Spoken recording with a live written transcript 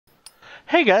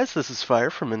Hey guys, this is Fire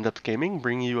from InDepth Gaming,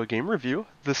 bringing you a game review.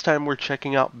 This time we're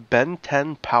checking out Ben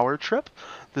 10 Power Trip.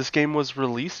 This game was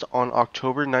released on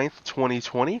October 9th,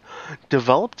 2020,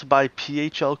 developed by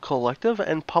PHL Collective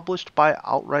and published by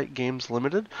Outright Games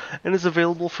Limited, and is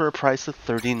available for a price of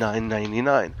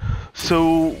 $39.99.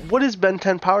 So, what is Ben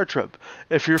 10 Power Trip?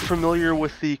 If you're familiar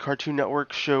with the Cartoon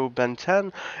Network show Ben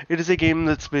 10, it is a game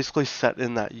that's basically set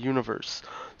in that universe.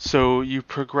 So, you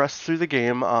progress through the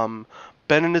game.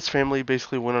 Ben and his family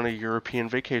basically went on a European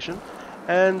vacation,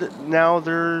 and now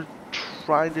they're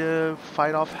trying to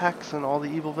fight off Hex and all the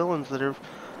evil villains that have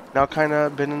now kind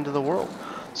of been into the world.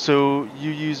 So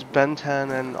you use Ben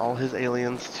 10 and all his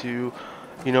aliens to,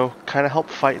 kind of help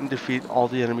fight and defeat all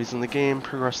the enemies in the game,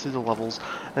 progress through the levels,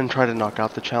 and try to knock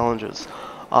out the challenges.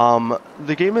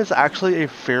 The game is actually a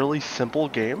fairly simple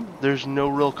game. There's no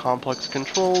real complex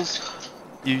controls.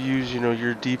 You use,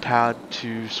 your D-pad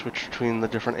to switch between the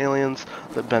different aliens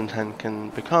that Ben 10 can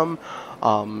become.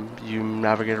 You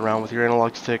navigate around with your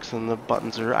analog sticks, and the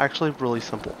buttons are actually really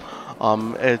simple.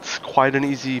 It's quite an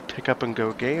easy pick up and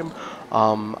go game.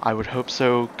 I would hope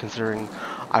so, considering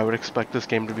I would expect this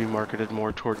game to be marketed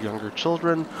more toward younger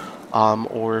children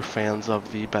or fans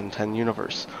of the Ben 10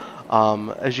 universe.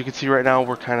 As you can see right now,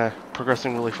 we're kind of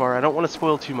progressing really far. I don't want to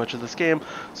spoil too much of this game,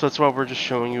 so that's why we're just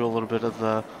showing you a little bit of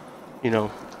the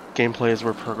gameplay as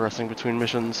we're progressing between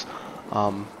missions,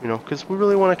 because we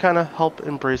really want to kind of help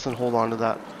embrace and hold on to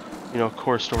that,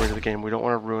 core story of the game. We don't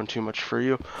want to ruin too much for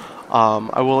you.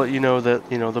 I will let you know that,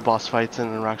 the boss fights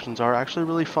and interactions are actually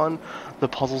really fun. The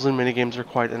puzzles and minigames are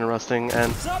quite interesting,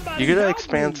 and you get an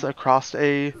expanse across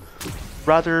a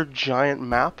rather giant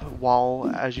map.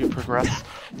 While as you progress,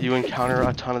 you encounter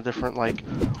a ton of different,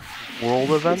 world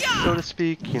events, so to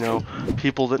speak,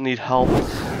 people that need help,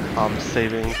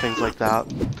 saving, things like that,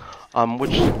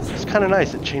 which is kind of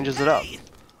nice. It changes it up,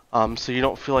 so you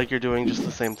don't feel like you're doing just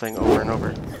the same thing over and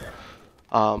over.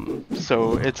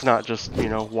 So it's not just,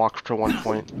 walk to one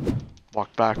point,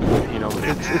 walk back,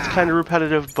 it's kind of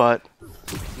repetitive, but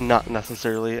not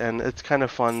necessarily, and it's kind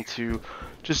of fun to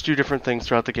just do different things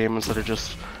throughout the game instead of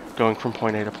just going from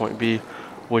point A to point B,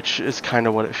 which is kind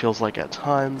of what it feels like at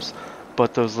times,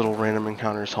 but those little random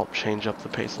encounters help change up the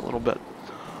pace a little bit.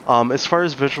 As far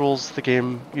as visuals, the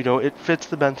game, it fits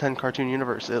the Ben 10 cartoon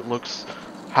universe. It looks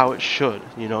how it should,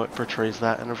 it portrays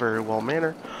that in a very well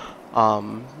manner,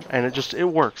 and it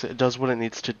works. It does what it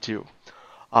needs to do.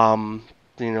 The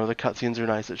cutscenes are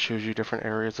nice. It shows you different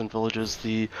areas and villages.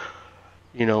 The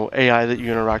AI that you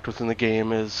interact with in the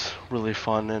game is really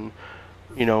fun and,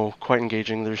 quite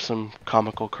engaging. There's some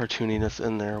comical cartooniness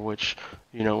in there, which,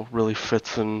 really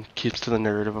fits and keeps to the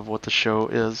narrative of what the show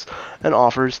is and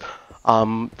offers.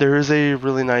 There is a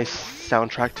really nice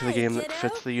soundtrack to the game that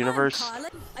fits the universe.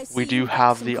 We do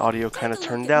have the audio kind of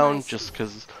turned down just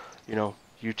because,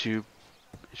 YouTube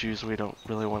issues. We don't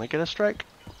really want to get a strike.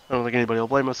 I don't think anybody will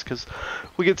blame us, because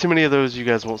we get too many of those, you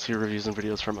guys won't see reviews and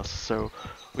videos from us, so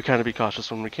we kind of be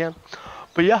cautious when we can.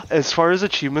 But yeah, as far as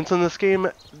achievements in this game,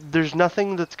 there's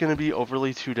nothing that's going to be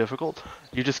overly too difficult.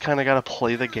 You just kind of got to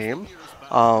play the game,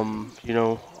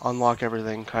 unlock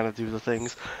everything, kind of do the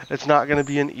things. It's not going to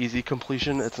be an easy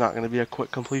completion, it's not going to be a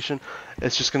quick completion,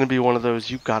 it's just going to be one of those,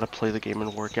 you got to play the game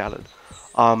and work at it.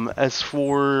 As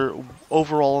for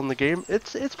overall in the game,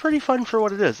 it's pretty fun for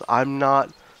what it is. I'm not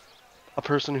a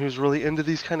person who's really into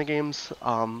these kind of games,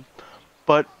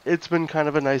 but it's been kind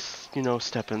of a nice,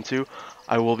 step into.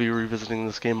 I will be revisiting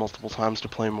this game multiple times to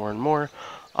play more and more,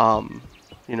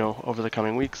 over the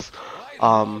coming weeks.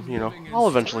 I'll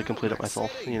eventually complete it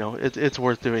myself. It's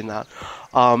worth doing that.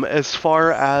 As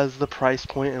far as the price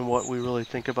point and what we really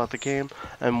think about the game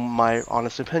and my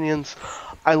honest opinions,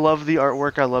 I love the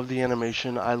artwork, I love the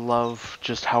animation, I love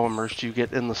just how immersed you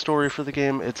get in the story for the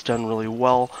game. It's done really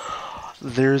well.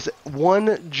 There's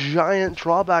one giant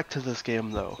drawback to this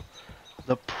game, though.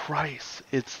 The price.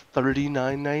 It's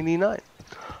 $39.99.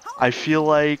 I feel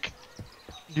like,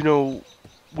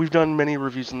 we've done many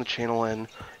reviews on the channel, and,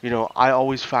 I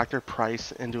always factor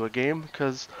price into a game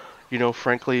because,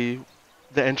 frankly,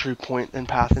 the entry point and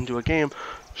path into a game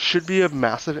should be a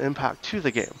massive impact to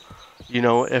the game.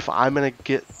 If I'm going to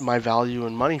get my value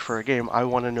and money for a game, I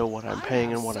want to know what I'm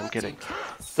paying and what I'm getting.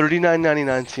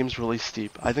 $39.99 seems really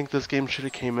steep. I think this game should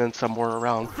have came in somewhere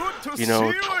around,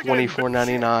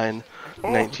 $24.99,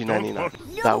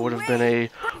 $19.99. That would have been a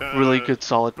really good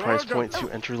solid price point to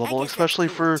entry level, especially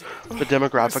for the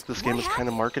demographic this game is kind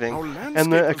of marketing,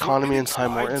 and the economy and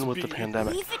time we're in with the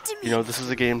pandemic. This is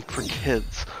a game for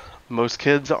kids. Most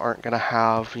kids aren't going to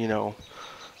have,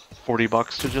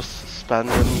 $40 to just spend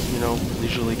and,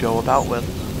 leisurely go about with.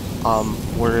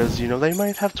 Whereas, you know, they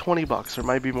might have 20 bucks, or it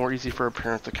might be more easy for a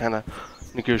parent to kind of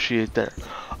negotiate there.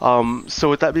 So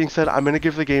with that being said, I'm going to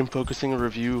give the game focusing a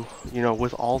review, you know,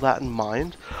 with all that in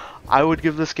mind. I would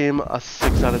give this game a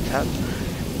 6 out of 10.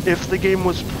 If the game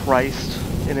was priced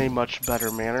in a much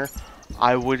better manner,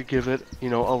 I would give it, you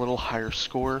know, a little higher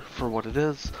score for what it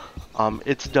is.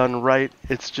 It's done right.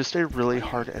 It's just a really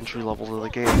hard entry level to the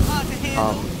game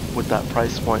with that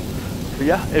price point. But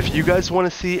yeah, if you guys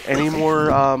want to see any more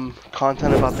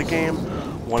content about the game,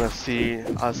 want to see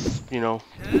us, you know,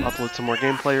 upload some more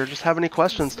gameplay, or just have any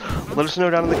questions, let us know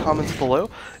down in the comments below.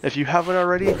 If you haven't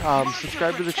already,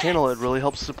 subscribe to the channel. It really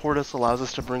helps support us, allows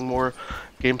us to bring more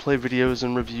gameplay videos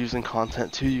and reviews and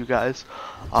content to you guys.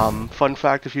 Fun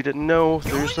fact, if you didn't know,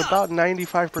 there's about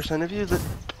 95% of you that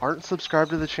aren't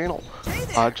subscribed to the channel.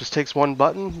 It just takes one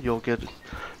button. You'll get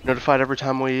notified every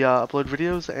time we upload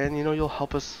videos, and you know, you'll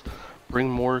help us bring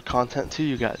more content to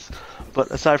you guys. But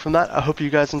aside from that, I hope you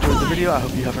guys enjoyed the video. I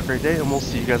hope you have a great day, and we'll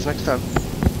see you guys next time.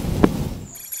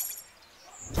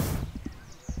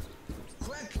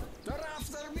 Quick, they're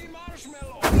after me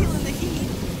marshmallow. Feeling the heat.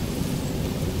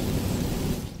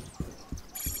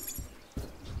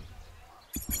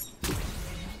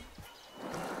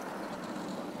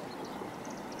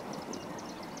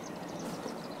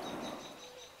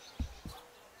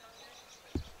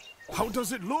 How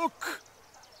does it look?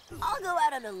 I'll go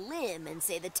out on a limb and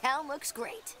say the town looks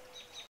great.